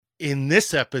in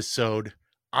this episode,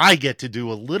 I get to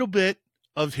do a little bit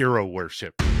of hero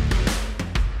worship.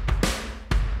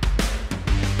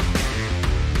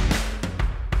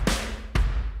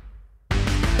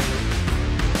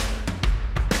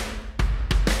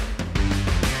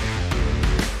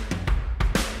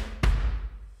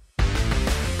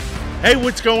 Hey,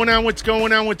 what's going on? What's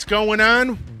going on? What's going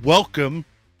on? Welcome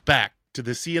back to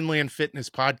the Sea and Land Fitness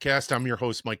Podcast. I'm your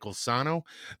host, Michael Sano.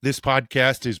 This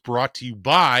podcast is brought to you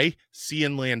by Sea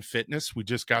and Land Fitness. We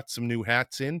just got some new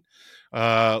hats in.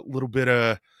 A little bit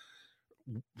of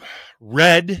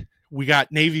red. We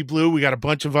got navy blue. We got a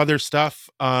bunch of other stuff.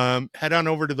 Head on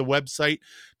over to the website,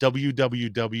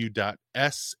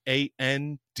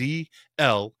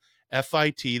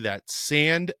 www.sandlfit, that's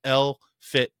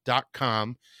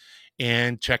sandlfit.com.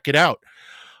 and check it out.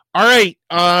 All right.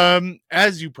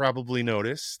 As you probably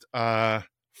noticed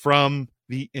from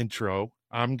the intro,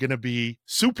 I'm going to be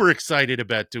super excited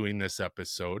about doing this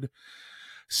episode.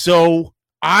 So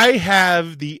I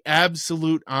have the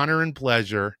absolute honor and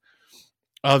pleasure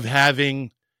of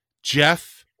having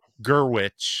Jeff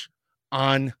Gurwitch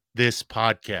on this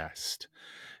podcast.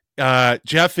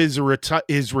 Jeff is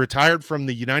retired from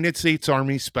the United States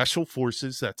Army Special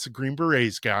Forces. That's the Green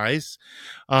Berets, guys.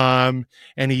 And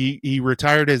he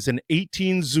retired as an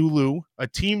 18 Zulu, a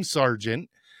team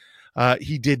sergeant.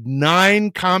 He did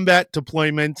 9 combat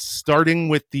deployments, starting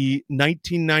with the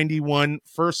 1991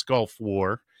 First Gulf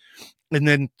War, and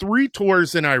then 3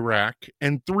 tours in Iraq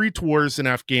and 3 tours in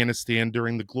Afghanistan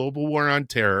during the Global War on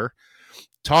Terror.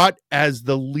 Taught as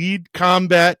the lead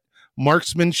combat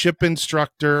marksmanship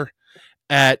instructor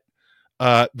at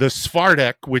the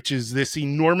SFARDEC, which is this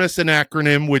enormous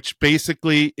acronym, which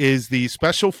basically is the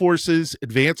Special Forces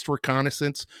Advanced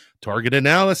Reconnaissance, Target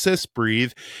Analysis,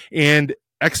 Breathe, and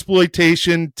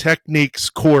Exploitation Techniques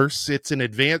course. It's an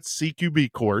advanced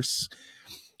CQB course.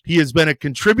 He has been a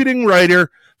contributing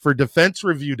writer for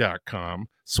DefenseReview.com,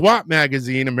 SWAT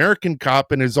Magazine, American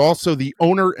Cop, and is also the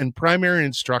owner and primary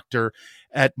instructor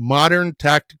at Modern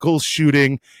Tactical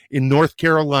Shooting in North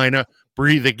Carolina.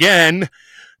 Breathe again.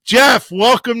 Jeff,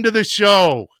 welcome to the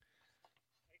show.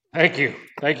 Thank you.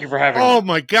 Thank you for having me. Oh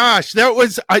my gosh. That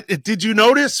was, did you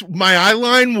notice my eye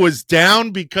line was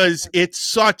down because it's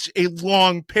such a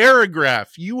long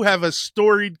paragraph? You have a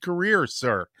storied career,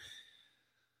 sir.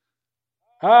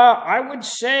 I would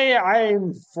say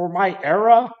for my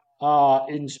era,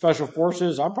 in Special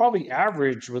Forces, I'm probably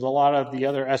average with a lot of the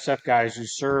other SF guys who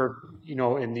served,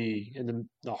 in the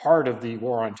heart of the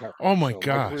War on Terror. Oh my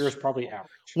gosh. My career is probably average.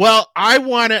 Well, I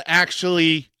want to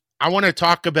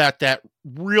talk about that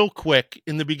real quick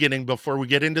in the beginning before we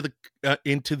get into the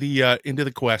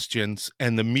questions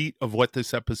and the meat of what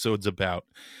this episode's about.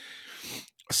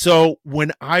 So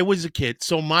when I was a kid,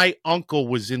 my uncle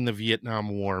was in the Vietnam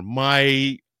War.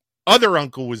 My other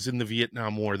uncle was in the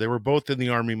Vietnam War. They were both in the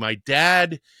Army. My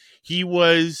dad, he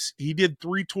did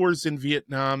 3 tours in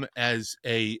Vietnam as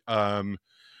he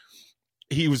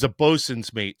was a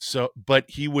bosun's mate. But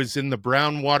he was in the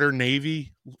Brown Water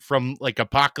Navy from like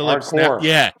Apocalypse Now.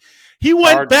 Yeah. He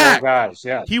went back. Guys,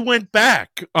 yeah. He went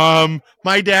back.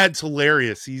 My dad's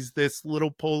hilarious. He's this little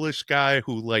Polish guy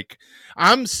who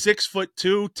I'm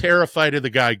 6'2", terrified of the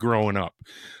guy growing up.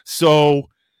 So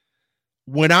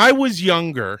when I was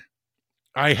younger,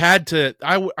 I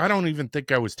don't even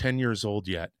think I was 10 years old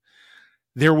yet.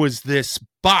 There was this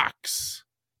box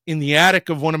in the attic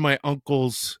of one of my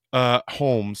uncle's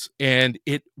homes, and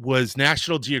it was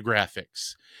National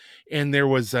Geographic's. And there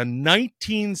was a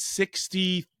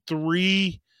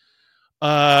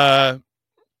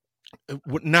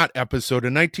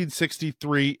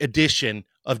 1963 edition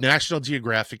of National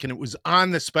Geographic, and it was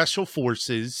on the Special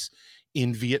Forces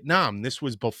in Vietnam. This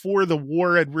was before the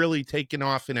war had really taken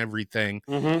off and everything.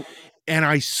 Mm-hmm. And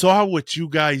I saw what you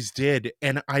guys did,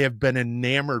 and I have been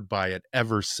enamored by it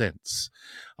ever since.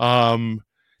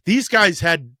 These guys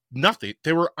had nothing.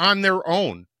 They were on their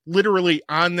own, literally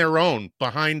on their own,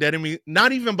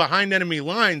 not even behind enemy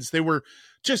lines. They were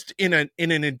just in an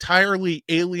entirely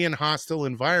alien, hostile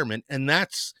environment. And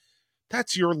that's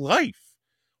your life.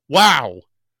 Wow.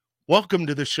 Welcome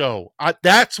to the show.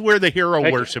 That's where the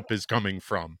hero worship is coming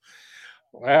from.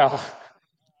 Well,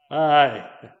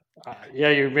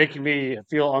 you're making me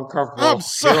feel uncomfortable. I'm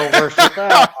sorry. Hero worship.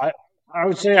 I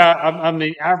would say I'm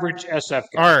the average SF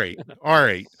guy. All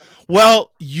right.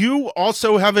 Well, you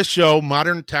also have a show,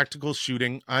 Modern Tactical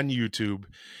Shooting, on YouTube,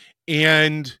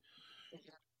 and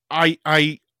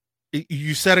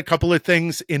you said a couple of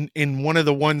things in one of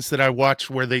the ones that I watched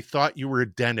where they thought you were a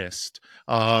dentist.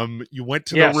 You went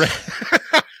to the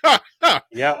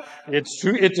Yeah, it's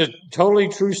true. It's a totally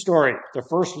true story. The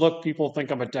first look, people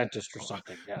think I'm a dentist or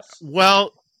something. Yes.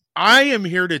 Well, I am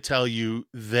here to tell you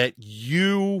that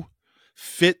you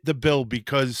fit the bill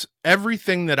because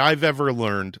everything that I've ever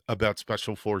learned about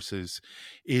special forces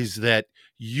is that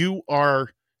you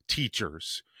are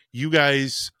teachers. You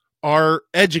guys are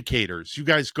educators. You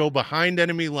guys go behind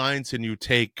enemy lines and you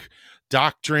take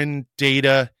doctrine,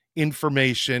 data,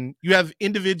 information. You have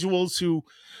individuals who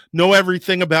know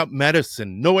everything about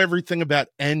medicine, know everything about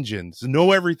engines,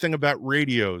 know everything about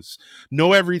radios,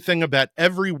 know everything about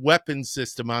every weapon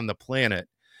system on the planet,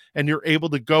 and you're able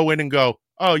to go in and go,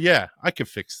 oh yeah, I can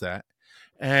fix that.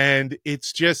 And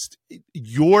it's just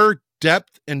your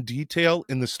depth and detail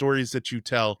in the stories that you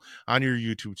tell on your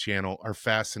YouTube channel are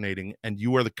fascinating, and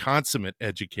you are the consummate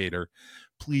educator.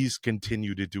 Please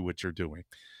continue to do what you're doing.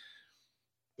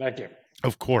 Thank you.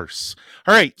 Of course.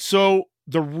 All right, so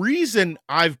the reason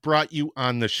I've brought you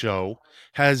on the show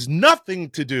has nothing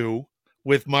to do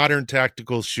with modern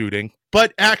tactical shooting,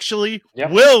 but actually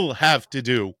Yep. will have to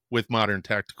do with modern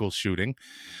tactical shooting.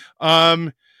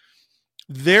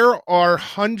 There are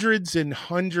hundreds and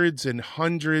hundreds and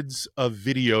hundreds of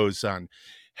videos on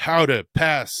how to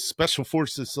pass special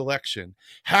forces selection,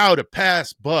 how to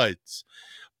pass buds,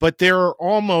 but there are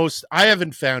almost, I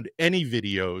haven't found any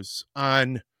videos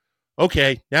on,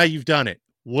 okay, now you've done it.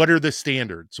 What are the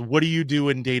standards? What do you do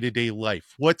in day-to-day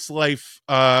life? What's life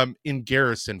in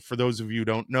garrison? For those of you who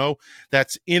don't know,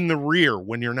 that's in the rear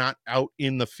when you're not out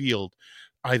in the field,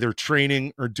 either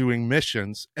training or doing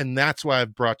missions. And that's why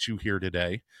I've brought you here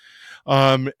today.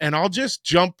 And I'll just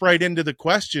jump right into the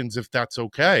questions if that's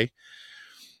okay.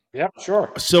 Yep,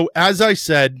 sure. So as I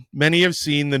said, many have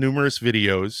seen the numerous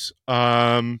videos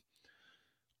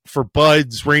for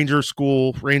Buds, Ranger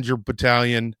School, Ranger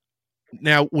Battalion.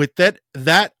 Now, with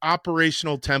that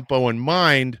operational tempo in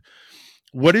mind,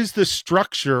 what is the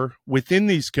structure within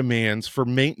these commands for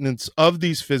maintenance of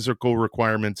these physical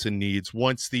requirements and needs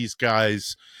once these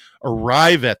guys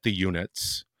arrive at the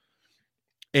units?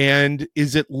 And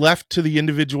is it left to the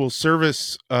individual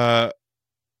service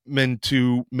men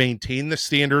to maintain the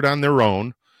standard on their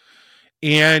own?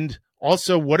 And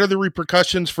also, what are the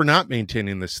repercussions for not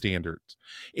maintaining the standards?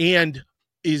 And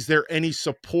is there any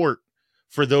support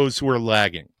for those who are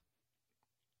lagging?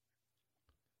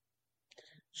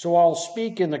 So I'll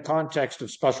speak in the context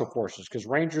of special forces because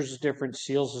Rangers is different,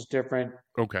 SEALs is different.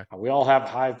 Okay. We all have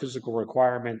high physical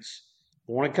requirements.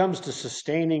 But when it comes to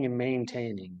sustaining and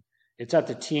maintaining, it's at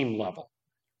the team level.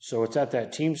 So it's at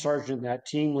that team sergeant, that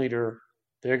team leader.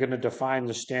 They're going to define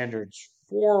the standards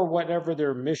for whatever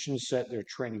their mission set they're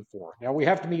training for. Now, we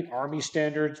have to meet Army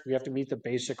standards. We have to meet the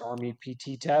basic Army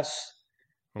PT tests,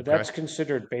 but Okay. that's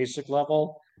considered basic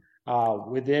level.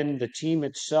 Within the team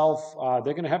itself,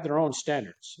 they're going to have their own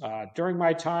standards. During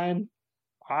my time,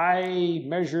 I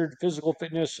measured physical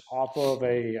fitness off of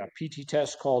a PT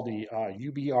test called the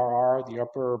UBRR, the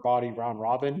Upper Body Round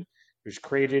Robin. It was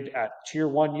created at Tier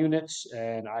 1 units,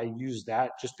 and I use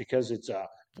that just because it's a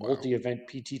multi-event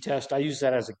PT test. I use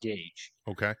that as a gauge.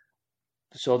 Okay.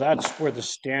 So that's where the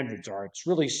standards are. It's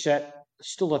really set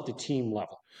still at the team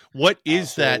level. What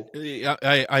is that? So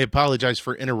I apologize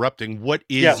for interrupting. What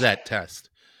is yes, that test?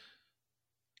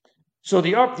 so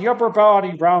the upper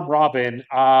body round robin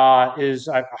is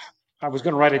I was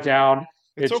going to write it down.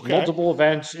 It's It's okay. multiple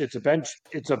events. It's a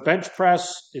bench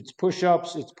press. It's push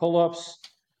ups. It's pull ups.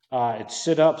 It's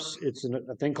sit ups. It's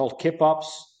a thing called kip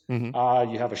ups.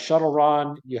 Mm-hmm. You have a shuttle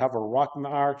run. You have a rock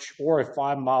march or a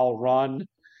 5 mile run,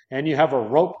 and you have a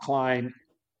rope climb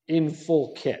in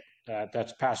full kit.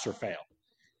 That's pass or fail.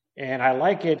 And I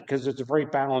like it because it's a very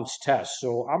balanced test.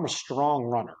 So I'm a strong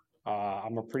runner.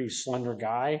 I'm a pretty slender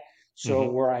guy. So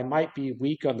Mm-hmm. where I might be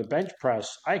weak on the bench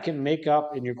press, I can make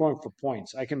up, and you're going for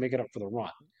points, I can make it up for the run.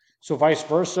 So vice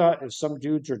versa, if some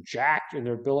dudes are jacked and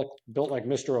they're built like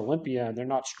Mr. Olympia and they're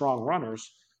not strong runners,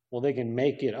 well, they can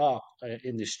make it up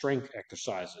in the strength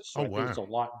exercises. So Oh I think it's wow. a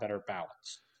lot better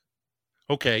balance.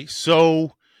 Okay.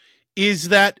 So is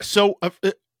that so?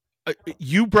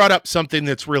 You brought up something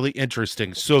that's really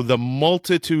interesting. So the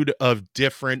multitude of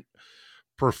different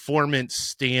performance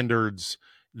standards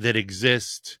that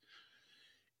exist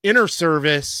inner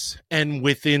service and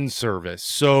within service.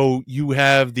 So you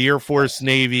have the Air Force,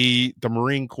 Navy, the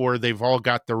Marine Corps, they've all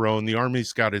got their own. The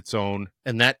Army's got its own,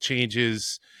 and that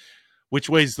changes which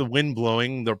way's the wind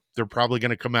blowing. They're probably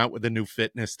going to come out with a new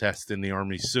fitness test in the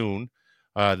Army soon.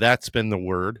 That's been the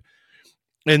word.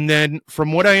 And then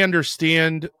from what I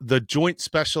understand, the Joint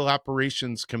Special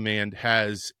Operations Command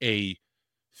has a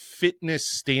fitness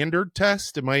standard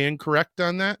test. Am I incorrect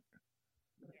on that?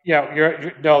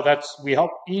 No, that's we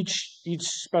help each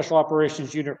special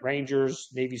operations unit, Rangers,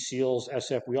 Navy SEALs,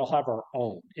 SF. We all have our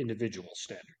own individual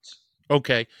standards.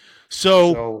 Okay.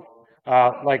 So, So,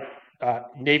 like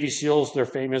Navy SEALs, they're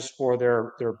famous for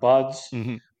their buds.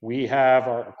 mhm.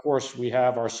 Of course, we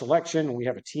have our selection. We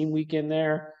have a team week in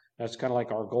there. That's kind of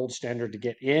like our gold standard to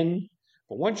get in.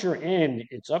 But once you're in,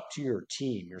 it's up to your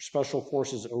team, your Special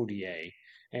Forces ODA,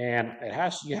 and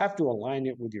you have to align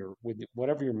it with your with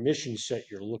whatever your mission set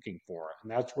you're looking for,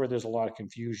 and that's where there's a lot of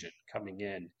confusion coming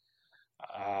in.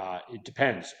 It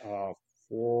depends.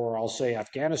 For, I'll say,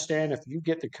 Afghanistan, if you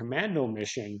get the commando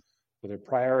mission where the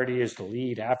priority is to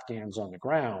lead Afghans on the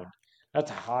ground,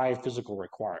 that's a high physical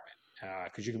requirement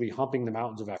because you could be humping the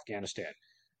mountains of Afghanistan.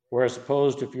 Whereas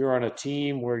opposed if you're on a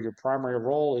team where your primary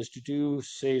role is to do,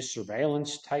 say,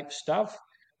 surveillance type stuff,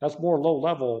 that's more low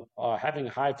level. Having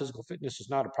high physical fitness is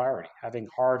not a priority. Having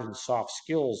hard and soft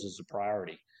skills is a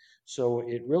priority. So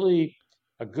it really,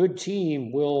 a good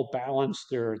team will balance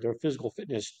their physical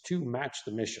fitness to match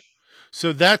the mission.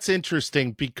 So that's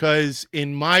interesting because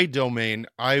in my domain,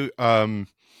 I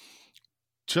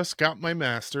just got my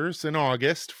master's in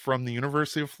August from the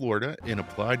University of Florida in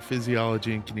applied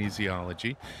physiology and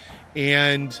kinesiology,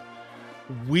 and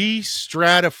we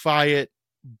stratify it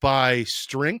by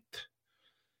strength,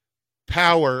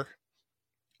 power,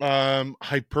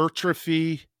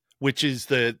 hypertrophy, which is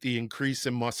the increase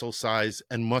in muscle size,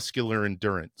 and muscular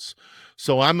endurance.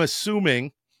 So I'm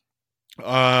assuming,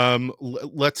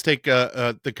 let's take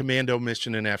the commando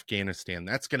mission in Afghanistan.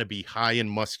 That's going to be high in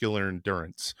muscular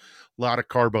endurance, a lot of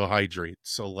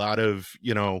carbohydrates, a lot of,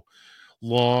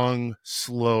 long,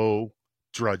 slow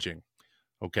drudging.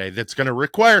 Okay, that's going to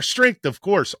require strength, of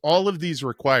course. All of these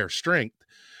require strength,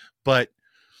 but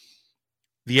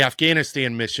the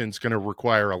Afghanistan mission is going to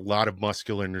require a lot of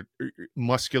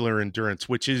muscular endurance,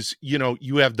 which is,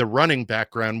 you have the running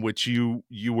background, which you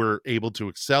were able to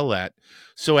excel at.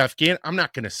 So I'm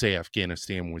not going to say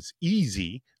Afghanistan was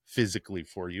easy physically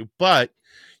for you, but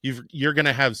you're going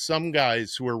to have some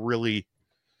guys who are really,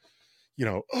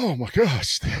 oh my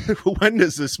gosh, when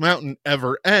does this mountain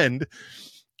ever end?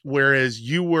 Whereas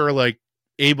you were like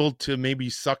able to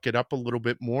maybe suck it up a little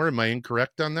bit more. Am I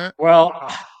incorrect on that?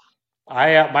 Well,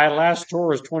 I my last tour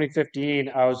was 2015.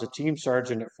 I was a team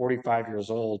sergeant at 45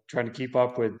 years old, trying to keep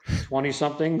up with 20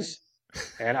 somethings.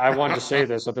 And I wanted to say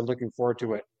this. I've been looking forward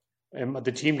to it. And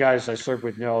the team guys I served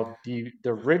with know the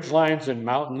ridge lines and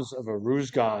mountains of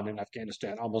Aruzgan in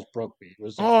Afghanistan almost broke me. It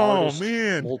was the Oh hardest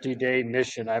man. multi-day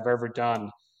mission I've ever done.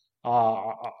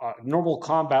 A normal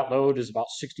combat load is about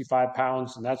 65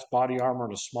 pounds, and that's body armor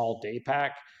and a small day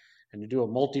pack. And to do a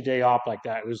multi-day op like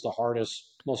that, it was the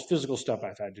hardest, most physical stuff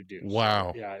I've had to do. So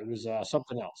Wow. yeah, it was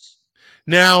something else.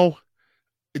 Now,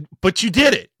 but you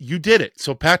did it. You did it.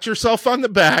 So pat yourself on the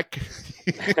back.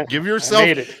 give I yourself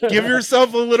made it. give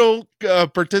yourself a little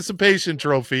participation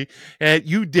trophy, and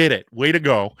you did it. Way to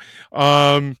go.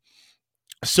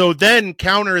 So then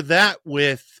counter that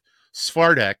with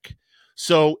Svartek.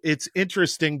 So it's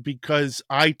interesting because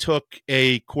I took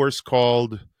a course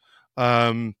called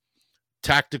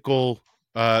tactical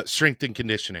strength and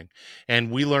conditioning,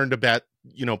 and we learned about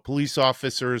police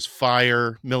officers,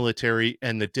 fire, military,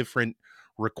 and the different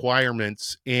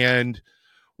requirements. And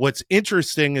what's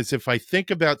interesting is if I think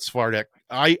about Svartek,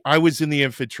 I was in the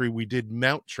infantry. We did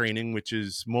mount training, which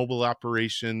is mobile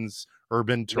operations,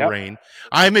 urban Yep. terrain.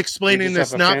 I'm We explaining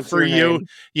just have this a not for fancier you. name.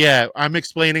 Yeah, I'm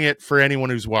explaining it for anyone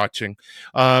who's watching.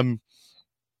 And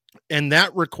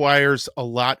that requires a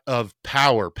lot of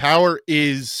power. Power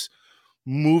is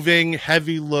moving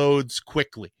heavy loads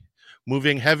quickly,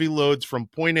 moving heavy loads from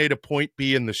point A to point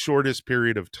B in the shortest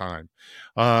period of time.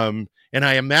 And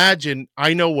I imagine,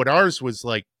 I know what ours was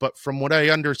like, but from what I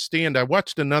understand, I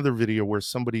watched another video where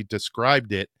somebody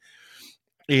described it,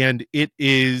 and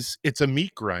it's a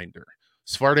meat grinder.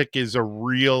 Svartek is a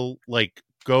real, like,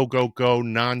 go, go, go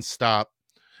nonstop.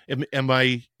 Am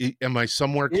I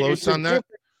somewhere close It's a on that?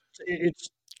 different. It's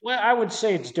well, I would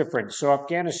say it's different. So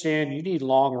Afghanistan, you need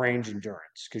long range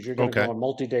endurance because you're going to go Okay. on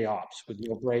multi-day ops with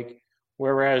no break.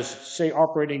 Whereas, say,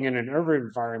 operating in an urban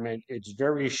environment, it's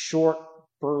very short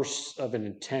bursts of an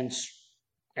intense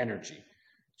energy.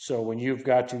 So when you've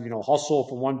got to, hustle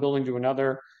from one building to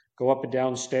another, go up and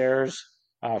down stairs,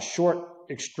 short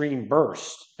extreme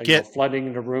bursts, Get flooding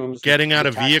into rooms getting out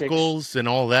with of tactics. vehicles and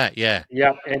all that. Yeah.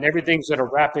 Yeah, and everything's at a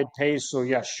rapid pace. So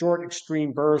yeah, short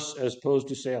extreme bursts as opposed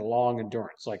to say a long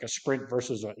endurance, like a sprint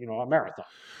versus a marathon.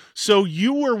 So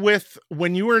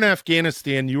when you were in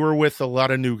Afghanistan, you were with a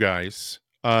lot of new guys,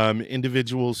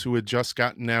 individuals who had just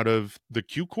gotten out of the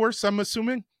Q course, I'm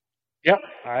assuming. Yep,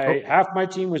 Oh, I half my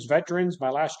team was veterans, my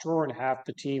last tour, and half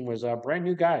the team was brand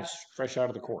new guys, fresh out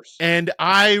of the course. and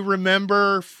I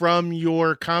remember from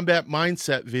your combat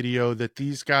mindset video that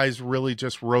these guys really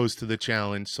just rose to the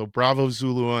challenge. So bravo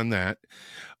Zulu on that.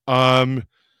 Um,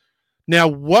 now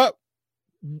what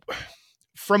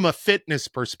from a fitness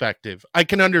perspective, I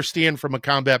can understand from a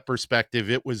combat perspective,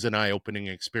 it was an eye-opening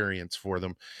experience for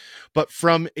them. But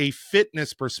from a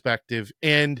fitness perspective,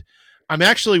 and I'm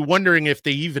actually wondering if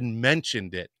they even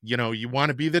mentioned it. You know, you want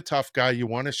to be the tough guy, you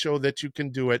want to show that you can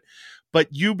do it. But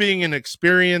you being an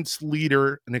experienced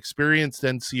leader, an experienced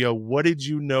NCO, what did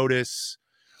you notice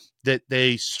that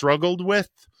they struggled with,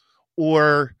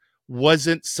 or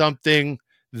wasn't something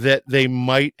that they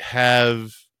might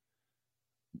have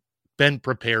been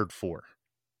prepared for?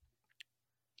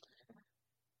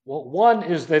 Well, one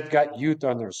is they've got youth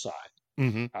on their side.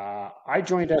 Mm-hmm. I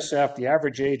joined SF. The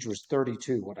average age was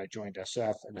 32 when I joined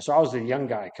SF, and so I was a young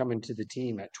guy coming to the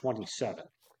team at 27.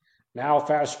 Now,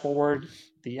 fast forward,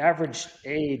 the average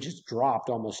age has dropped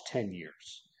almost 10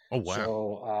 years. Oh, wow.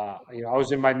 So, I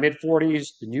was in my mid 40s.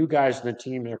 The new guys on the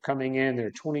team, they're coming in,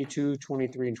 they're 22,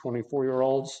 23, and 24-year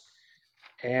olds.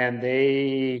 And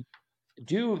they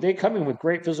come in with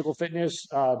great physical fitness.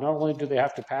 Not only do they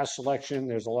have to pass selection,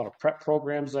 there's a lot of prep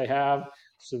programs they have.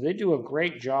 So they do a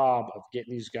great job of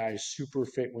getting these guys super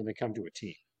fit when they come to a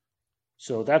team.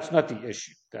 So that's not the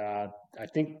issue. I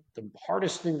think the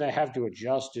hardest thing they have to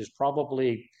adjust is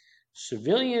probably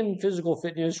civilian physical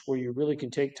fitness, where you really can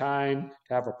take time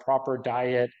to have a proper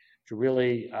diet, to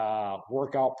really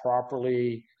work out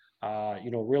properly,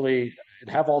 really and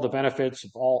have all the benefits of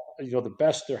all, the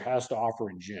best there has to offer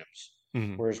in gyms.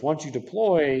 Mm-hmm. Whereas once you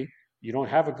deploy, you don't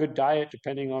have a good diet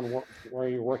depending on where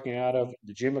you're working out of.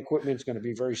 The gym equipment is going to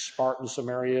be very sparse in some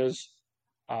areas.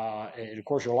 And of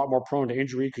course, you're a lot more prone to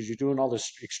injury because you're doing all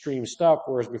this extreme stuff.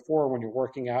 Whereas before, when you're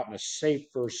working out in a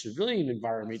safer civilian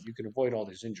environment, you can avoid all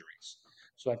these injuries.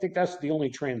 So I think that's the only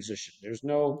transition.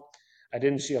 I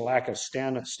didn't see a lack of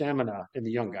stamina in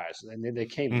the young guys, and they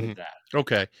came Mm-hmm. with that.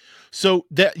 Okay. So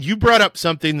that you brought up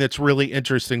something that's really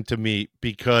interesting to me,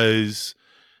 because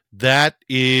that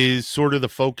is sort of the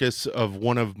focus of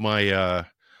one of my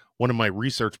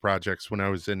research projects when I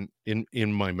was in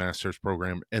my master's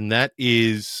program, and that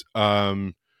is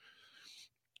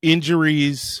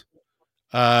injuries,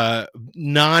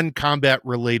 non-combat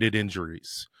related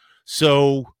injuries.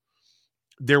 So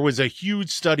there was a huge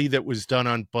study that was done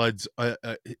on buds.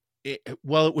 It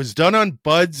was done on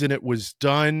buds, and it was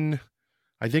done,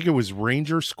 I think it was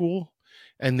Ranger School,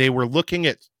 and they were looking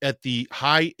at the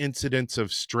high incidence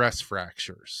of stress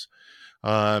fractures.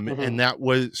 And Hmm. that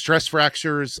was stress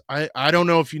fractures. I don't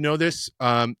know if you know this.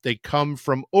 They come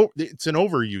from, it's an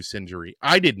overuse injury.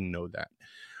 I didn't know that.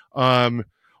 Um,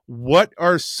 what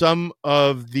are some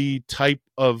of the type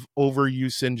of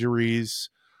overuse injuries,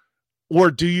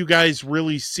 or do you guys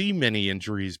really see many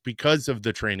injuries because of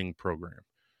the training program?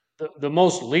 The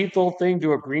most lethal thing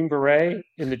to a Green Beret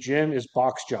in the gym is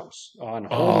box jumps on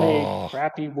homemade Oh,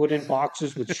 crappy wooden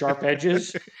boxes with sharp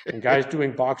edges. And guys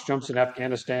doing box jumps in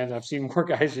Afghanistan, I've seen more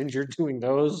guys injured doing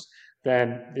those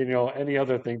than any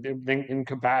other thing in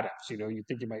combatives. You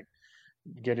think you might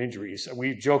get injuries.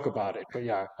 We joke about it, but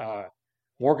yeah,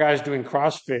 more guys doing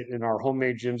CrossFit in our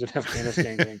homemade gyms in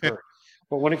Afghanistan getting hurt.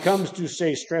 But when it comes to,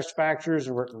 say, stress fractures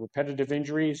and repetitive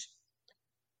injuries,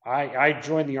 I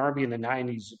joined the Army in the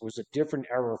 90s. It was a different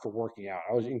era for working out.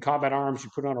 I was in combat arms.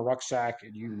 You put on a rucksack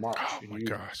and you march, oh and my you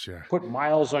gosh, yeah. put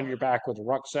miles on your back with a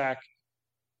rucksack.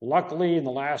 Luckily, in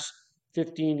the last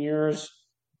 15 years,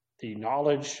 the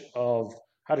knowledge of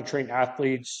how to train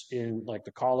athletes in like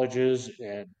the colleges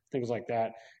and things like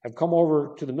that have come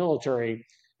over to the military,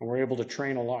 and we're able to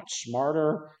train a lot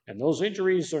smarter. And those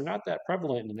injuries are not that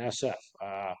prevalent in SF.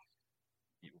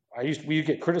 We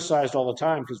get criticized all the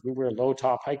time because we wear low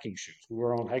top hiking shoes. We wear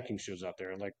our own hiking shoes out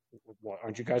there. Like, what,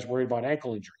 aren't you guys worried about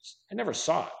ankle injuries? I never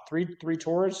saw it. Three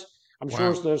tours. I'm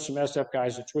sure Wow. there's some SF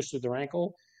guys that twisted their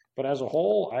ankle, but as a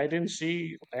whole, I didn't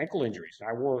see ankle injuries.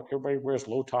 Everybody wears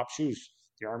low top shoes.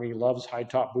 The Army loves high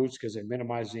top boots because they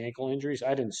minimize the ankle injuries.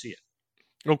 I didn't see it.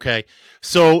 Okay.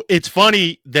 So it's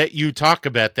funny that you talk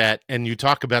about that and you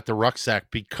talk about the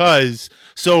rucksack, because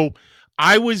so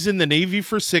I was in the Navy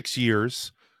for 6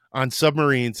 years on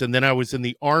submarines, and then I was in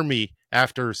the Army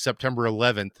after September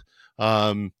 11th.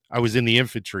 I was in the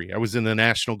infantry. I was in the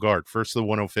National Guard, first the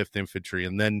 105th Infantry,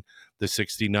 and then the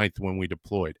 69th when we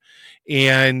deployed.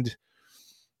 And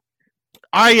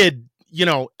I had,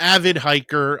 avid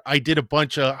hiker. I did a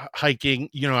bunch of hiking.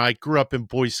 I grew up in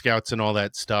Boy Scouts and all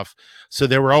that stuff. So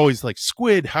they were always like,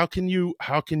 Squid, how can you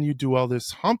do all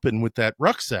this humping with that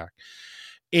rucksack?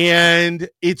 And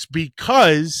it's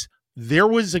because there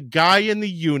was a guy in the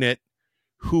unit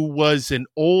who was an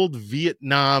old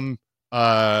Vietnam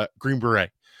Green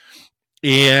Beret.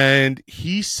 And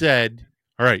he said,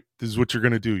 all right, this is what you're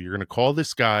going to do. You're going to call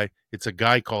this guy. It's a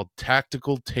guy called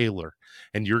Tactical Taylor.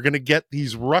 And you're going to get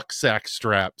these rucksack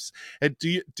straps. And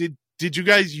did you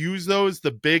guys use those,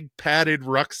 the big padded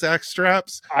rucksack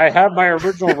straps? I have my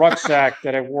original rucksack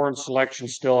that I wore in selection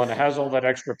still, and it has all that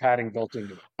extra padding built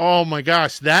into it. Oh my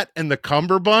gosh, that and the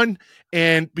cummerbund.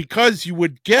 And because you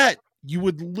would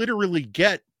literally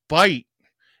get bite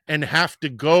and have to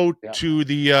go to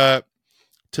the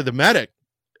medic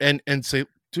and say,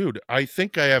 dude, I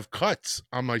think I have cuts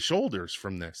on my shoulders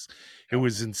from this. It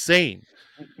was insane.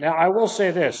 Now, I will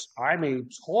say this. I'm a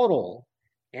total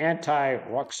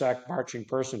anti-rucksack marching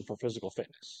person for physical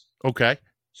fitness. Okay.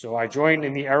 So I joined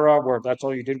in the era where that's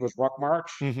all you did was ruck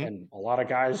march. And a lot of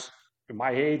guys in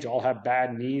my age all have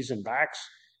bad knees and backs.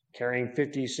 Carrying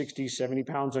 50, 60, 70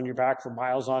 pounds on your back for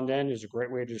miles on end is a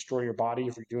great way to destroy your body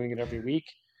if you're doing it every week.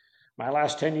 My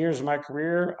last 10 years of my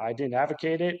career, I didn't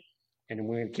advocate it. And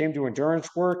when it came to endurance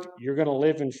work, you're going to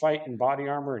live and fight in body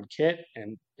armor and kit.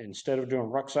 And instead of doing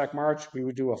rucksack march, we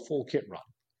would do a full kit run.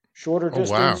 Shorter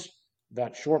distance,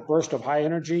 that short burst of high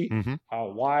energy. You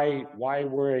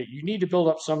need to build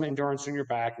up some endurance in your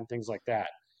back and things like that.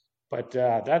 But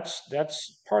that's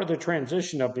part of the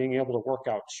transition of being able to work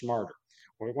out smarter.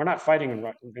 We're not fighting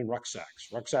in rucksacks.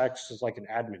 Rucksacks is like an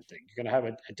admin thing. You're going to have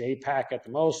a day pack at the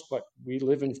most, but we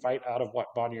live and fight out of what?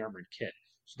 Body armor and kit.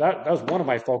 So that was one of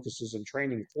my focuses in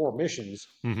training for missions.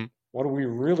 What are we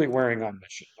really wearing on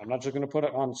mission? I'm not just going to put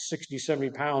it on 60, 70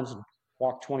 pounds and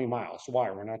walk 20 miles. Why?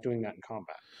 We're not doing that in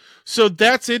combat. So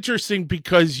that's interesting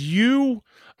because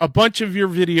a bunch of your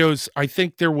videos, I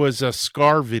think there was a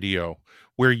SCAR video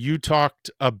where you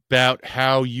talked about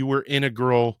how you were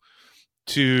integral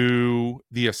to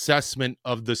the assessment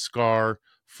of the SCAR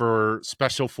for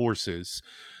special forces.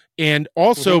 And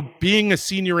also being a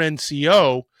senior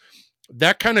NCO,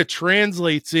 that kind of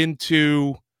translates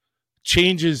into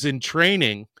changes in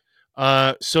training.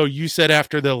 So you said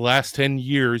after the last 10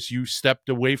 years, you stepped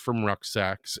away from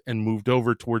rucksacks and moved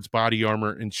over towards body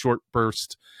armor in short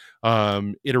burst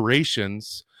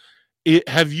iterations.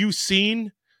 Have you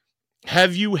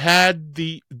had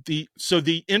the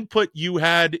input you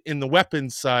had in the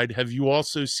weapons side? Have you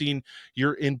also seen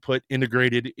your input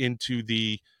integrated into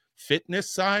the fitness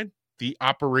side, the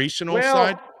operational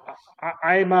side?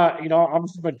 I'm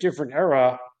from a different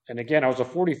era. And again, I was a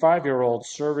 45-year-old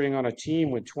serving on a team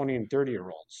with 20 and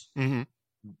 30-year-olds.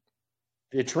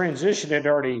 The transition had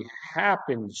already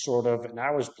happened, sort of, and I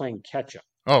was playing catch up.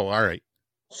 Oh, all right.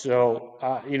 So,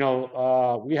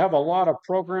 we have a lot of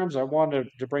programs. I wanted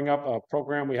to bring up a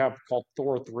program we have called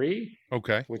Thor 3,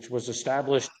 which was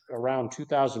established around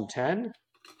 2010.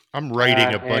 I'm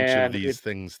writing a bunch of these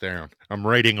things down. I'm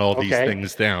writing all these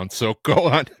things down. So go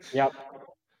on. Yep.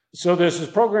 So there's this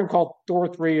program called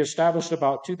Thor 3 established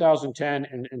about 2010,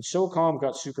 and SOCOM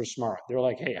got super smart. They're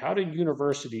like, hey, how do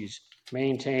universities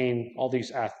maintain all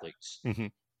these athletes?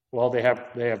 Well, they have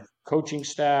coaching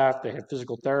staff, they have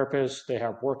physical therapists, they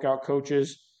have workout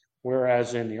coaches.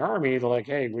 Whereas in the Army, they're like,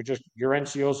 hey, your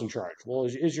NCO's in charge. Well,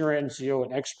 is your NCO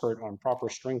an expert on proper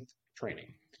strength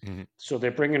training? So they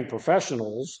bring in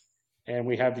professionals, and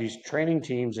we have these training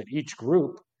teams at each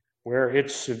group where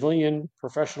it's civilian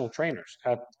professional trainers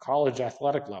at college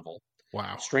athletic level.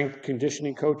 Wow. Strength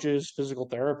conditioning coaches, physical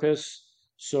therapists.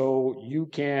 So you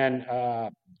can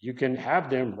have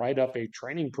them write up a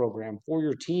training program for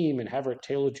your team and have it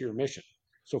tailored to your mission.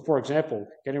 So for example,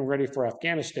 getting ready for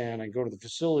Afghanistan, I go to the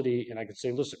facility and I can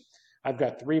say, listen, I've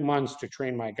got 3 months to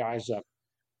train my guys up.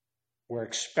 We're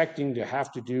expecting to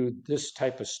have to do this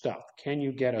type of stuff. Can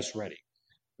you get us ready?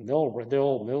 And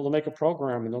they'll make a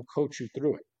program and they'll coach you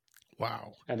through it.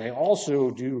 Wow. And they also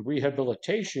do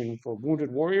rehabilitation for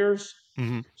wounded warriors.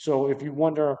 So if you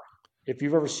wonder if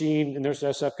you've ever seen, and there's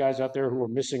SF guys out there who are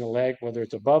missing a leg, whether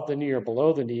it's above the knee or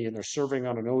below the knee, and they're serving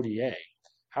on an ODA,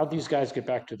 how'd these guys get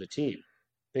back to the team?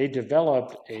 They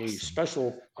developed a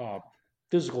special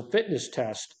physical fitness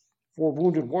test for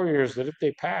wounded warriors that if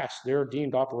they pass, they're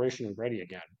deemed operationally ready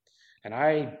again. And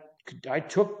I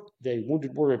took the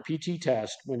Wounded Warrior PT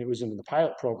test when it was in the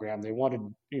pilot program. They wanted,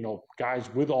 guys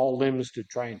with all limbs to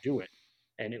try and do it.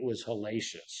 And it was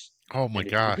hellacious. Oh my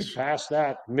gosh. If you could pass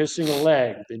that, missing a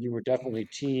leg, then you were definitely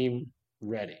team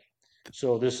ready.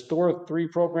 So this Thor 3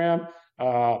 program,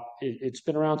 it's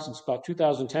been around since about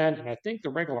 2010. And I think the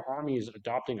regular Army is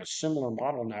adopting a similar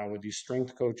model now with these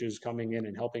strength coaches coming in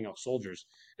and helping out soldiers.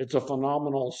 It's a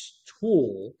phenomenal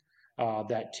tool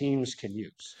that teams can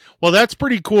use. Well, that's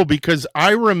pretty cool because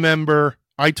I remember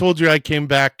I told you I came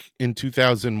back in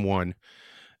 2001.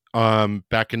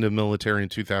 back into the military in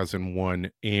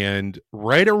 2001. And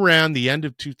right around the end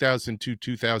of 2002,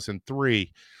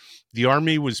 2003, the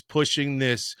Army was pushing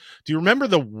this. Do you remember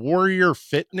the warrior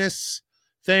fitness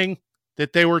thing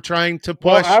that they were trying to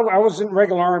Well, push? I was in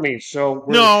regular Army, so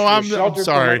No, we're I'm sheltered from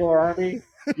sorry. regular Army.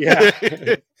 Yeah.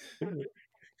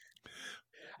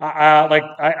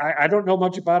 I don't know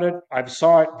much about it. I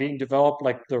saw it being developed,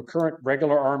 like the current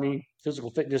regular Army physical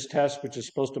fitness test, which is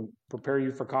supposed to prepare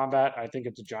you for combat. I think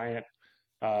it's a giant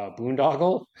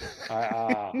boondoggle.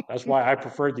 That's why I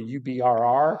preferred the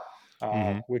UBRR,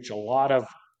 Hmm. which a lot of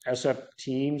SF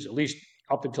teams, at least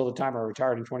up until the time I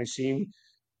retired in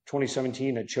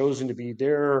 2017, had chosen to be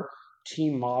their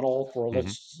team model for Hmm.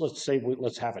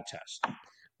 let's have a test.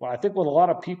 Well, I think what a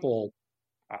lot of people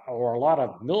or a lot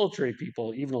of military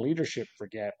people, even leadership,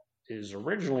 forget is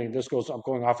originally, this goes, I'm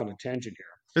going off on a tangent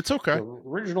It's here. okay. The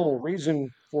original reason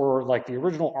for like the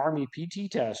original Army PT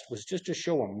test was just to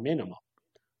show a minimum,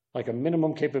 like a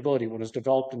minimum capability when it was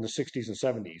developed in the 60s and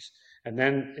 70s. And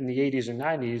then in the 80s and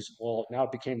 90s, well, now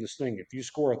it became this thing. If you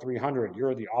score a 300,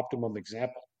 you're the optimum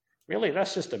example. Really,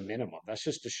 that's just a minimum. That's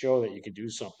just to show that you can do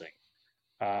something.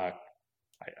 Uh,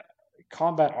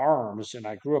 Combat arms, and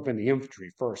I grew up in the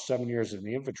infantry first, 7 years in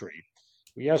the infantry.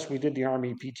 Yes, we did the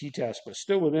Army PT test, but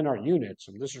still within our units.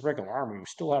 I mean, this is regular Army. We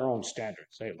still had our own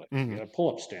standards. Hey, look, we Hmm. had a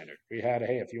pull-up standard. We had,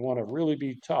 hey, if you want to really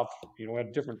be tough, we had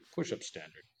a different push-up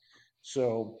standard.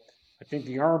 So I think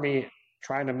the Army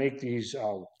trying to make these,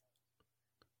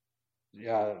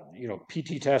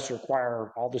 PT tests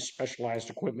require all this specialized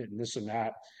equipment and this and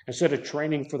that. Instead of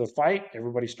training for the fight,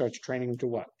 everybody starts training to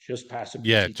what? Just pass a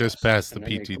Yeah, PT just test. past the And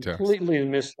then they PT test. completely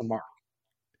miss the mark.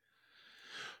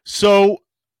 So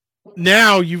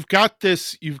now you've got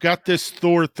this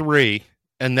Thor 3,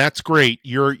 and that's great.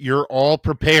 You're all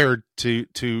prepared to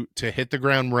hit the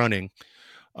ground running.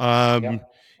 Um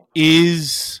Yep.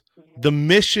 is the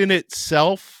mission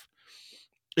itself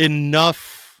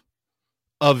enough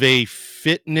of a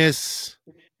fitness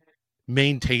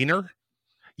maintainer?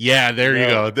 Yeah, there you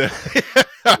go.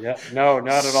 No. Yeah. No,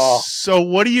 not at all. So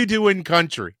what do you do in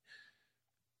country?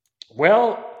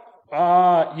 Well,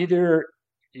 either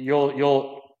you'll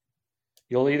you'll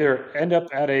you'll either end up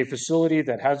at a facility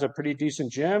that has a pretty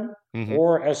decent gym, Hmm.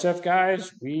 or SF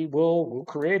guys, we'll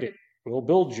create it. We'll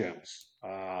build gyms.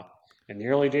 In the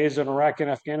early days in Iraq and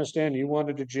Afghanistan, you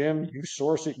wanted a gym, you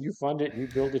source it, you fund it, and you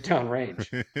build it downrange.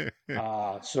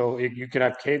 You can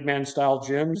have caveman style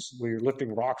gyms where you're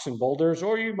lifting rocks and boulders,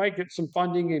 or you might get some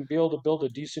funding and be able to build a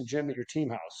decent gym at your team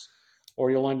house.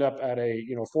 Or you'll end up at a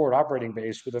forward operating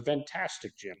base with a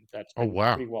fantastic gym that's Oh been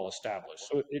wow. pretty well established.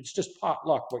 So it's just pot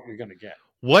luck what you're going to get.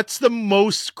 What's the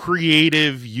most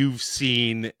creative you've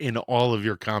seen in all of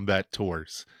your combat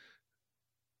tours?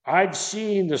 I've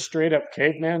seen the straight up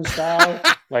caveman style,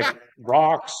 like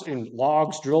rocks and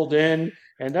logs drilled in,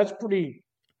 and that's pretty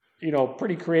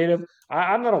creative.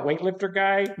 I'm not a weightlifter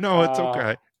guy. No, it's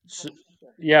okay. So,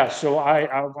 yeah, so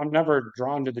I'm never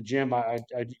drawn to the gym. I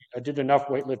did enough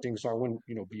weightlifting so I wouldn't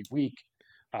be weak.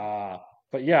 Uh,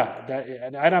 but yeah, that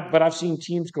and I don't. But I've seen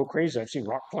teams go crazy. I've seen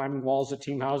rock climbing walls at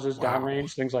team houses, Wow.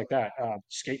 downrange, things like that.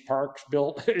 Skate parks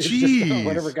built. It's just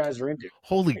whatever Jeez. guys are into.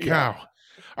 Holy Yeah. cow.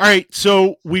 All right,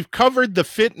 so we've covered the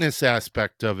fitness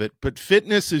aspect of it, but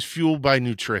fitness is fueled by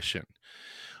nutrition.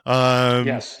 Um,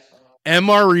 Yes.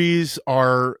 MREs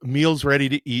are meals ready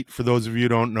to eat. For those of you who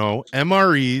don't know,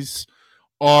 MREs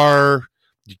are,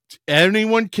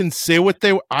 anyone can say what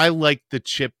they. I like the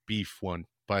chip beef one,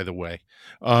 by the way.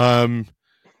 Um,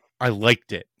 I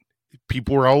liked it.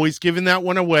 People were always giving that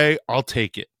one away. I'll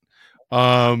take it.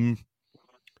 Um,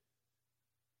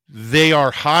 they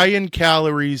are high in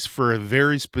calories for a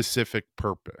very specific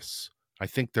purpose. I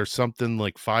think there's something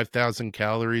like 5,000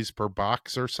 calories per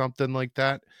box or something like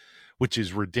that, which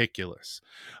is ridiculous.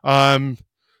 Um,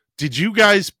 did you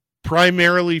guys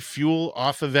primarily fuel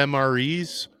off of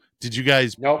MREs? Did you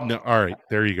guys? Nope. No. All right,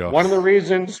 there you go. One of the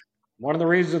reasons one of the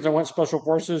reasons I went special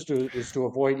forces is to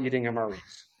avoid eating MREs.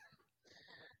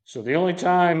 So the only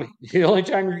time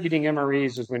you're eating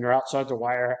MREs is when you're outside the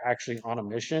wire, actually on a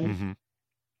mission.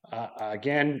 Hmm.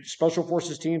 Again, special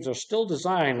forces teams are still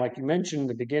designed, like you mentioned in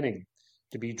the beginning,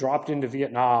 to be dropped into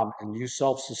Vietnam and you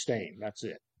self-sustain. That's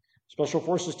it. Special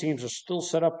forces teams are still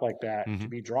set up like that to Hmm.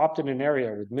 be dropped in an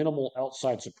area with minimal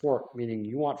outside support, meaning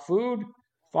you want food,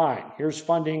 fine. Here's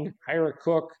funding, hire a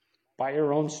cook, buy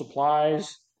your own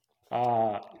supplies,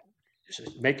 uh,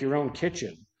 make your own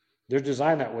kitchen. They're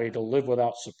designed that way to live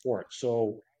without support.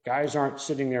 So guys aren't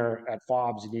sitting there at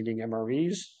fobs and eating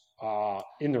MREs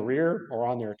in the rear or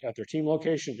at their team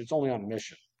location. It's only on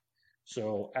mission.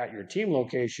 So at your team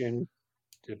location,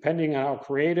 depending on how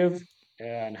creative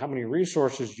and how many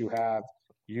resources you have,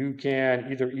 you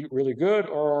can either eat really good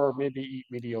or maybe eat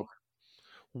mediocre.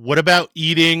 What about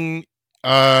eating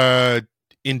uh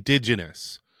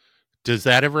indigenous? Does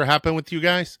that ever happen with you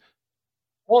guys?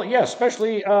 Well, yeah,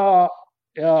 especially in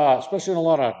a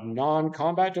lot of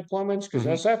non-combat deployments, because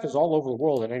Hmm. SF is all over the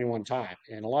world at any one time.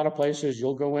 And a lot of places,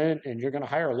 you'll go in and you're going to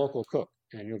hire a local cook,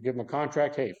 and you'll give them a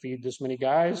contract. Hey, feed this many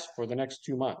guys for the next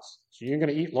 2 months. So you're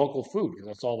going to eat local food because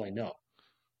that's all they know.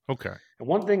 Okay. And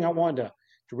one thing I wanted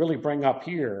to really bring up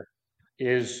here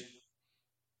is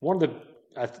one of the,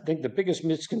 I think the biggest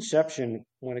misconception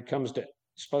when it comes to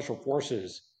special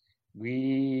forces,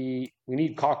 we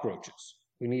need cockroaches.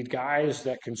 We need guys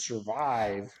that can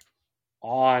survive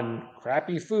on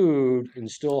crappy food and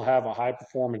still have a high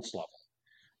performance level.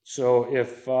 So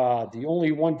if the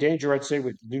only one danger I'd say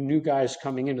with new guys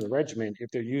coming into the regiment,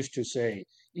 if they're used to say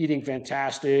eating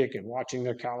fantastic and watching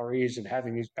their calories and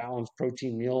having these balanced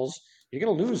protein meals, you're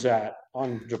going to lose that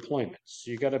on deployments.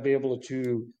 So you got to be able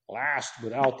to last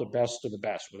without the best of the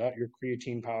best, without your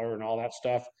creatine powder and all that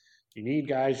stuff. You need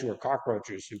guys who are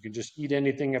cockroaches who can just eat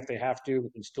anything if they have to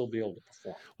and still be able to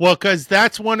perform. Well, because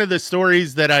that's one of the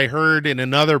stories that I heard in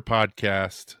another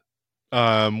podcast,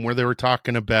 where they were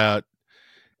talking about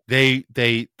they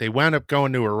wound up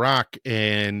going to Iraq,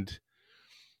 and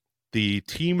the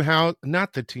team house,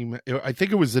 not the team, I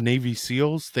think it was the Navy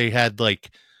SEALs. They had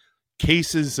like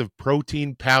cases of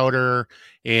protein powder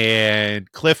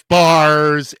and Cliff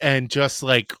bars and just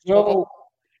like So all.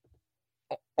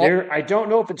 there, I don't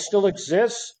know if it still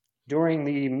exists. During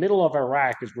the middle of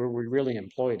Iraq is where we really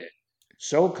employed it.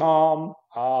 SOCOM,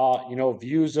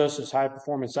 views us as high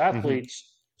performance Mhm.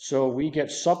 athletes, so we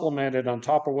get supplemented on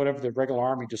top of whatever the regular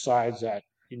army decides that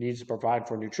it needs to provide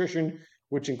for nutrition,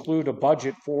 which include a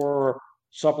budget for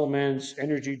supplements,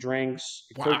 energy drinks,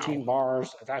 Wow. protein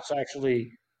bars. That's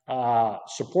actually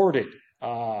supported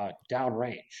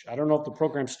downrange. I don't know if the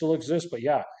program still exists, but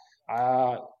yeah,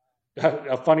 uh,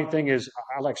 a funny thing is,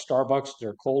 I like Starbucks,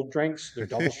 their cold drinks, their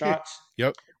double shots.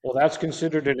 Yep. Well, that's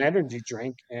considered an energy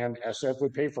drink, and SF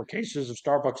would pay for cases of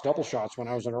Starbucks double shots when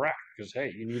I was in Iraq because,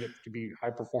 hey, you need it to be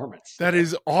high performance. That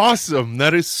is awesome.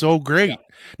 That is so Yeah. great.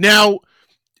 Now,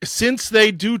 since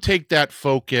they do take that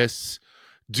focus,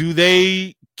 do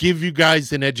they give you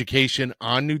guys an education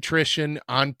on nutrition,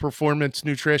 on performance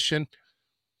nutrition?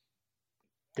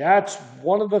 That's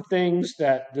one of the things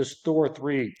that this Thor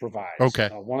 3 provides. Okay.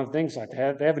 One of the things they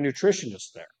have a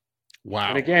nutritionist there. And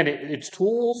Wow. again, it's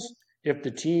tools. If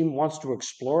the team wants to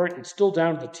explore it, it's still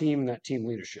down to the team and that team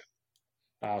leadership.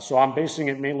 So I'm basing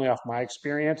it mainly off my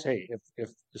experience. Hey, if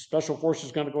the special forces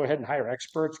is going to go ahead and hire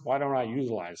experts, why don't I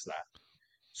utilize that?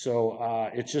 So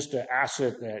it's just an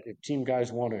asset that if team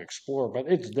guys want to explore, but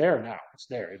it's there now. It's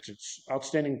there. It's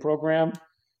outstanding program,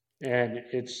 and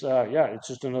it's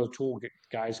just another tool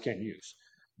guys can use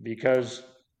because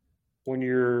when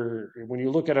you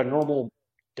look at a normal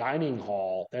dining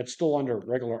hall, that's still under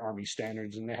regular army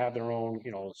standards, and they have their own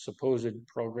supposed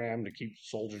program to keep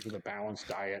soldiers with a balanced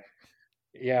diet.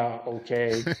 Yeah,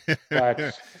 okay.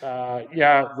 But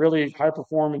yeah, really high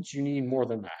performance, you need more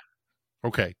than that.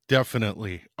 Okay,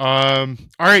 definitely. All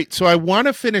right, so I want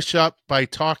to finish up by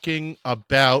talking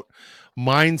about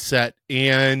mindset,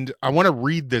 and I want to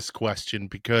read this question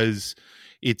because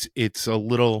it's a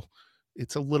little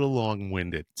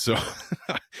long-winded. So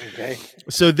Okay.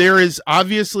 so there is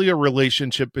obviously a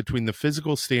relationship between the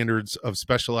physical standards of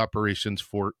special operations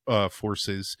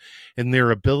forces and their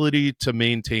ability to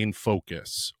maintain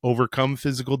focus, overcome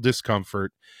physical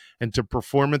discomfort, and to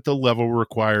perform at the level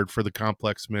required for the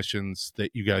complex missions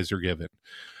that you guys are given.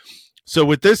 So,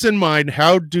 with this in mind,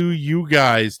 how do you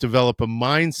guys develop a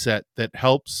mindset that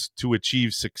helps to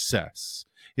achieve success?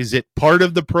 Is it part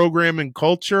of the program and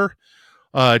culture?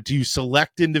 Do you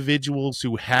select individuals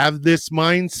who have this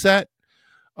mindset?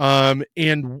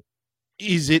 And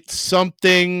is it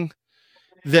something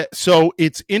that, so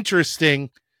it's interesting.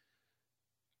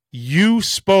 You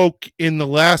spoke in the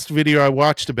last video I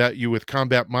watched about you with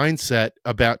combat mindset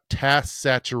about task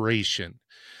saturation,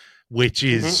 which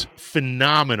is Hmm.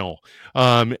 phenomenal,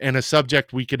 and a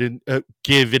subject we could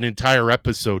give an entire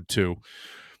episode to.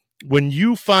 When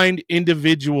you find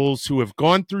individuals who have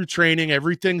gone through training,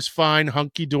 everything's fine,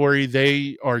 hunky dory,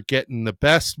 they are getting the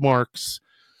best marks,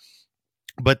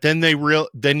 but then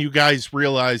then you guys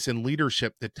realize in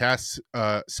leadership that task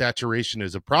saturation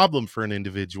is a problem for an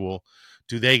individual.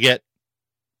 Do they get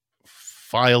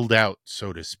filed out,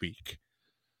 so to speak?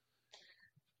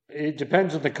 It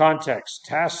depends on the context.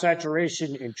 Task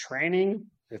saturation in training,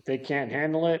 if they can't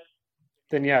handle it,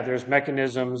 then yeah, there's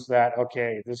mechanisms that,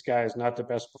 okay, this guy is not the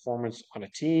best performance on a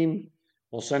team.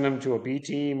 We'll send him to a B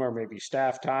team or maybe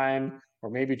staff time. or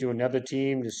maybe to another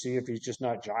team to see if he's just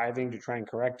not jiving to try and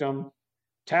correct him.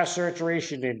 Task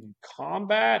saturation in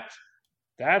combat,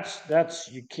 that's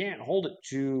you can't hold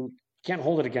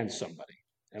it against somebody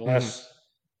Hmm. unless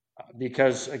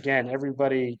because again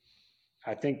everybody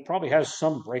I think probably has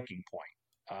some breaking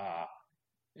point.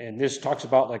 And this talks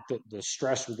about like the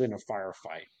stress within a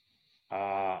firefight.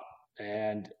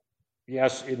 And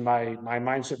yes, in my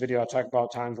mindset video, I talk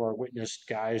about times where I witnessed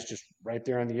guys just right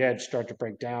there on the edge start to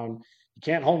break down. You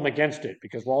can't hold them against it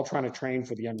because we're all trying to train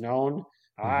for the unknown.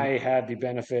 Hmm. I had the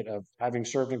benefit of having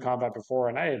served in combat before,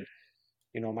 and I had,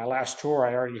 my last tour,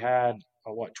 I already had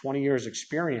 20 years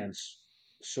experience.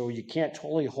 So you can't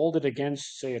totally hold it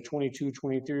against, say, a 22,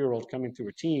 23-year-old coming through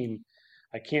a team.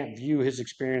 I can't view his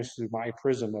experience through my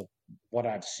prism of what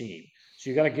I've seen. So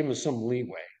you got to give him some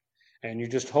leeway. And you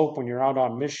just hope when you're out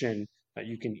on mission that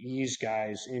you can ease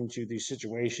guys into the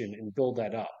situation and build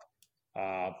that up.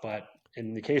 But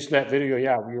in the case of that video,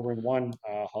 yeah, we were in one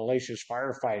hellacious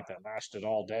firefight that lasted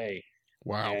all day.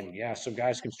 Wow. And yeah, some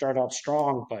guys can start out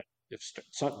strong, but if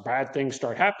some bad things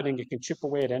start happening, it can chip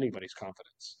away at anybody's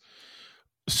confidence.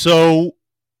 So,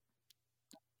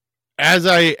 as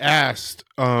I asked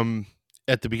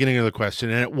at the beginning of the question,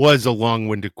 and it was a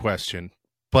long-winded question,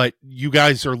 but you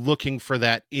guys are looking for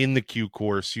that in the Q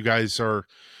course. You guys are,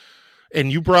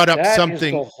 and you brought up That is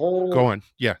something. the Go whole, on.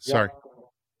 Yeah, yep, sorry.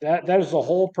 that is the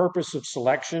whole purpose of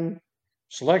selection.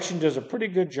 Selection does a pretty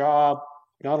good job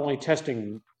not only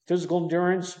testing physical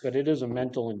endurance, but it is a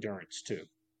mental endurance too.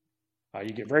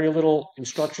 You get very little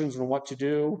instructions on what to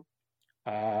do.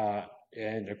 Uh,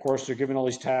 and of course, they're given all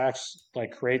these tasks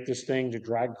like create this thing to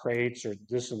drag crates or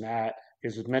this and that,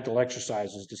 because it's mental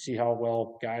exercises to see how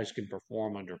well guys can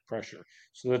perform under pressure.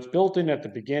 So that's built in at the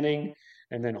beginning.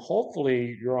 And then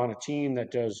hopefully you're on a team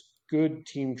that does good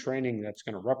team training that's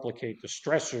going to replicate the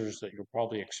stressors that you'll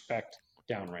probably expect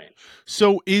downrange.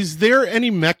 So, is there any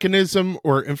mechanism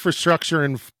or infrastructure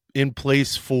in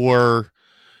place for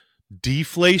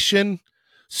deflation?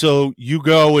 So you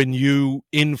go and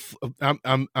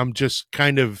I'm just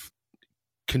kind of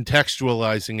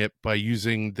contextualizing it by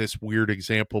using this weird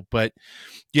example, but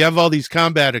you have all these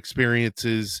combat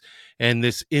experiences and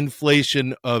this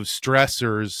inflation of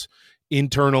stressors,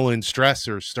 internal and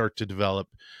stressors start to develop.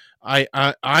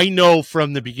 I know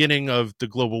from the beginning of the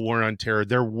global war on terror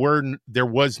there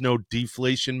was no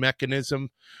deflation mechanism.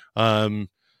 Um,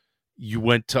 you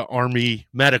went to Army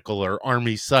Medical or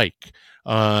Army Psych.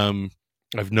 Um,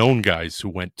 I've known guys who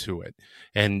went to it,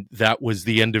 and that was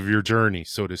the end of your journey,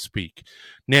 so to speak.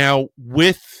 Now,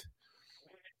 with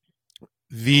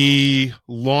the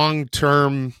long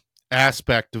term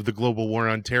aspect of the global war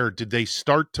on terror, did they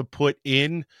start to put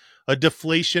in a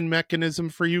deflation mechanism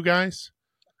for you guys?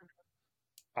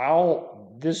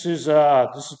 This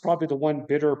is probably the one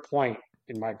bitter point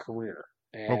in my career.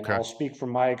 And Okay. I'll speak from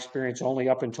my experience only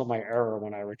up until my era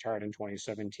when I retired in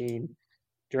 2017.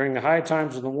 During the high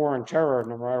times of the war on terror,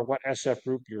 no matter what SF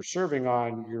group you're serving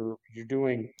on, you're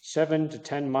doing 7 to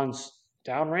 10 months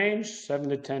downrange, 7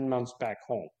 to 10 months back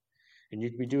home. And you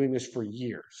could be doing this for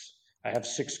years. I have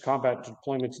 6 combat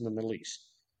deployments in the Middle East.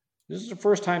 This is the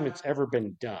first time it's ever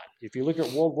been done. If you look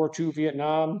at World War II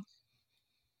Vietnam,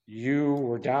 you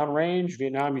were downrange.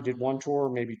 Vietnam, you did one tour,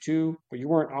 maybe two, but you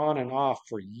weren't on and off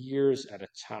for years at a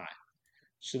time.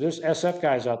 So there's SF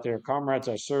guys out there, comrades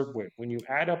I served with. When you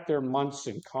add up their months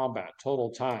in combat, total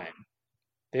time,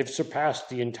 they've surpassed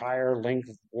the entire length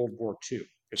of World War II.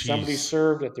 If somebody Jeez.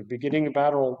 served at the beginning of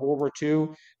Battle of World War II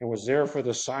and was there for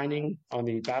the signing on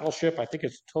the battleship, I think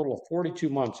it's a total of 42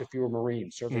 months if you were a Marine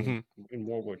serving Mm-hmm. in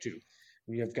World War II.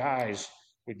 We have guys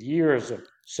with years of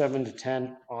 7 to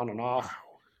 10 on and off. Wow.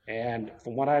 And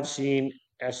from what I've seen,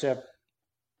 SF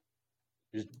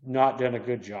has not done a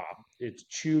good job. It's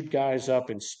chewed guys up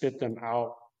and spit them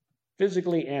out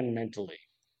physically and mentally.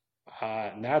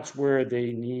 And that's where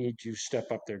they need to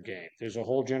step up their game. There's a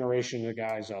whole generation of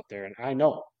guys out there, and I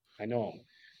know them.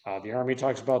 The Army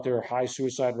talks about their high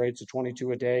suicide rates of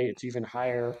 22 a day. It's even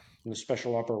higher in the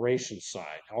special operations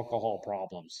side, alcohol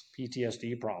problems,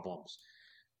 PTSD problems,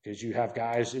 because you have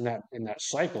guys in that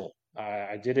cycle.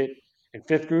 I did it in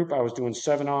fifth group. I was doing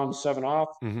 7 on, 7 off.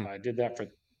 Mm-hmm. I did that for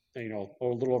a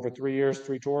little over 3 years,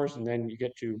 3 tours, and then you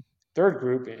get to third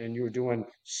group and you were doing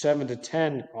 7 to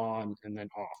 10 on and then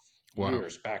off Wow.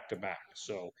 years back to back.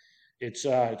 So it's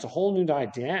a whole new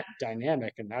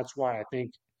dynamic, and that's why I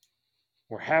think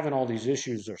we're having all these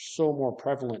issues are so more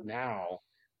prevalent now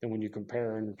than when you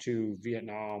compare them to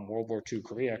Vietnam, World War II,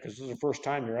 Korea, because this is the first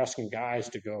time you're asking guys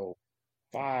to go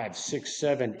 5, 6,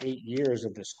 7, 8 years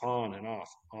of this on and off,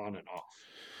 on and off.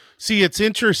 See, it's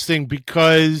interesting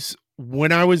because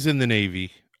when I was in the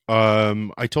Navy,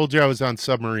 I told you I was on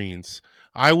submarines.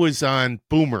 I was on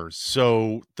boomers.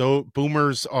 So though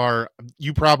boomers are,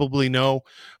 you probably know,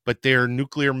 but they're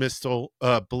nuclear missile,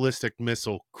 ballistic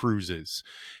missile cruises,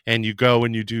 and you go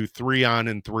and you do 3 on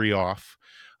and 3 off.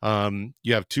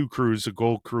 You have 2 crews, a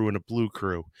gold crew and a blue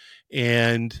crew,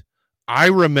 and I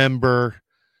remember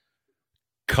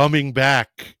coming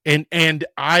back, and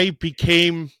I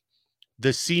became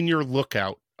the senior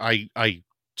lookout. I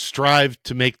strive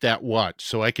to make that watch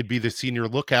so I could be the senior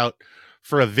lookout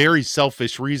for a very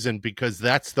selfish reason, because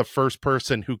that's the first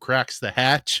person who cracks the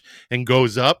hatch and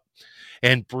goes up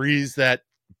and breathes that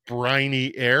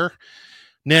briny air.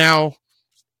 Now,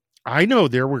 I know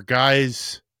there were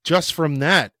guys just from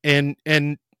that, and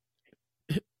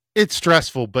it's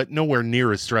stressful, but nowhere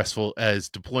near as stressful as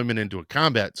deployment into a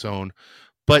combat zone.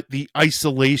 But the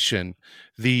isolation,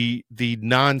 the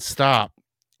nonstop,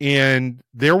 and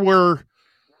there were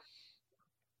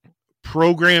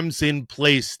programs in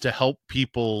place to help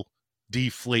people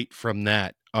deflate from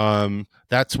that.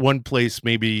 That's one place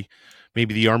maybe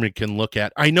the Army can look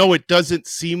at. I know it doesn't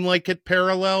seem like it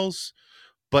parallels,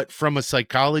 but from a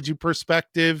psychology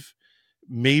perspective,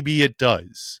 maybe it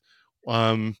does.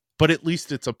 But at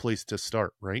least it's a place to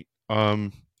start, right?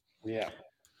 Yeah.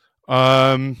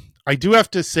 I do have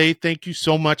to say thank you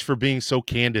so much for being so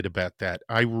candid about that.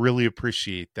 I really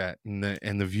appreciate that. And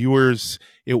the viewers,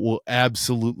 it will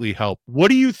absolutely help. What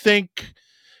do you think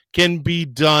can be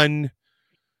done?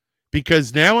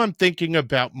 Because now I'm thinking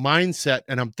about mindset,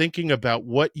 and I'm thinking about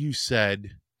what you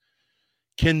said.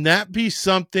 Can that be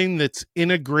something that's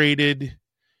integrated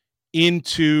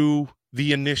into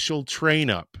the initial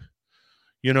train up?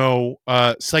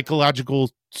 Psychological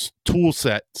tool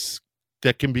sets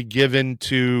that can be given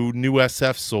to new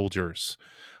SF soldiers.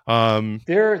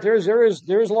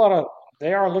 There's a lot of,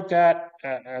 they are looked at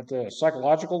the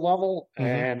psychological level,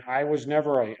 and I was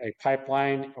never a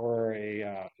pipeline or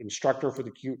a instructor for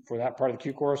for that part of the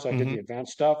Q course. I did the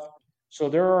advanced stuff. So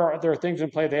there are things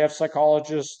in play. They have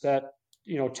psychologists that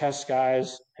test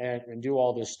guys and do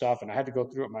all this stuff, and I had to go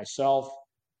through it myself.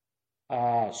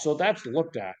 So that's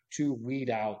looked at to weed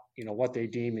out what they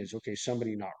deem is okay,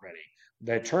 somebody not ready.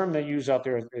 The term they use out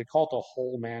there, they call it the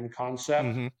whole man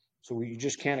concept. So you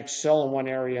just can't excel in one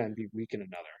area and be weak in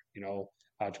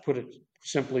another. To put it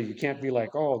simply, you can't be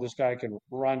like, oh, this guy can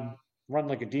run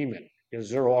like a demon. He has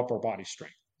zero upper body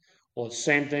strength. Well, it's the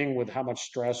same thing with how much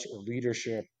stress or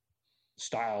leadership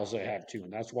styles they have too,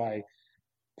 and that's why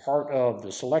part of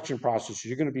the selection process,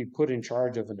 you're going to be put in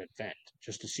charge of an event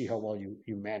just to see how well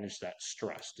you manage that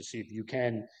stress, to see if you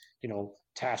can,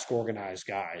 task organize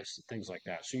guys, things like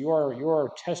that. So you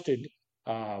are tested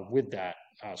with that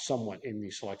somewhat in the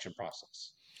selection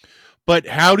process. But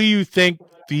how do you think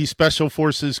the Special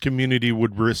Forces community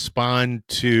would respond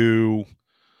to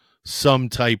some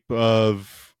type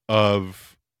of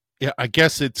yeah, I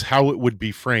guess it's how it would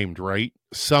be framed, right?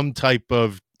 Some type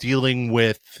of dealing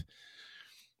with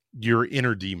your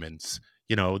inner demons,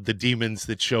 the demons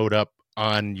that showed up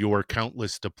on your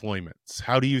countless deployments.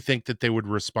 How do you think that they would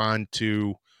respond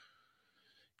to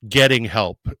getting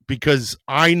help? Because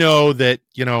I know that,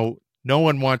 no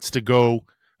one wants to go,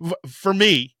 for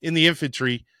me in the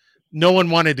infantry, no one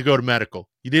wanted to go to medical.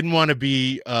 You didn't want to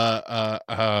be,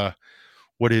 what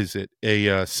is it?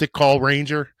 A sick call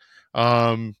ranger.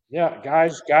 Yeah,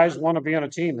 guys want to be on a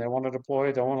team. They want to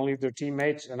deploy. They want to leave their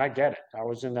teammates. And I get it. I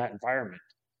was in that environment.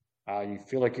 You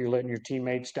feel like you're letting your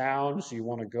teammates down, so you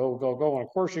want to go. And of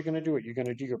course, you're going to do it. You're going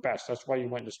to do your best. That's why you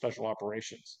went into special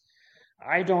operations.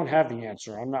 I don't have the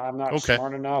answer. I'm not Okay.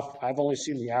 smart enough. I've only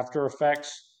seen the after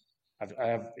effects. I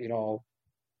have,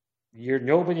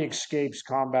 nobody escapes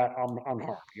combat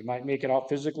unharmed. You might make it out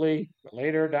physically, but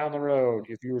later down the road,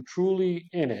 if you're truly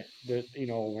in it,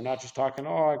 we're not just talking,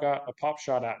 oh, I got a pop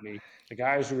shot at me. The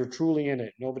guys who are truly in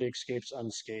it, nobody escapes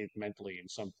unscathed mentally in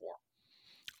some form.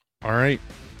 All right.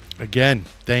 Again,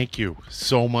 thank you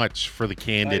so much for the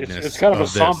candidness. It's kind of a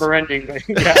somber ending.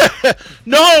 Yeah.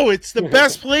 No, it's the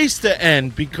best place to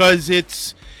end, because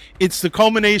it's the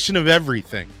culmination of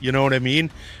everything. You know what I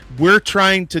mean? We're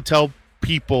trying to tell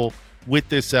people with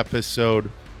this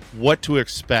episode what to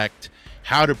expect,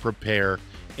 how to prepare,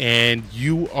 and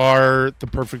you are the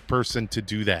perfect person to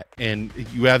do that. And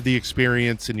you have the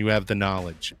experience and you have the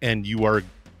knowledge, and you are an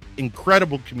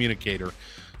incredible communicator.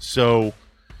 So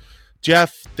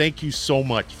Jeff, thank you so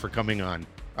much for coming on.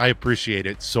 I appreciate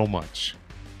it so much.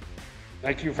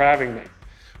 Thank you for having me.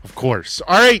 Of course.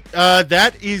 All right.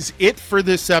 That is it for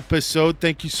this episode.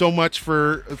 Thank you so much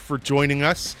for joining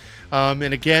us. And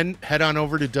again, head on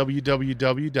over to www.sandl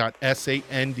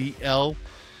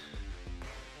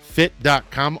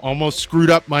readinessfit.com. Almost screwed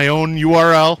up my own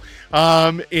URL,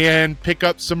 and pick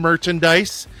up some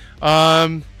merchandise.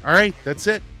 All right, that's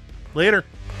it. Later.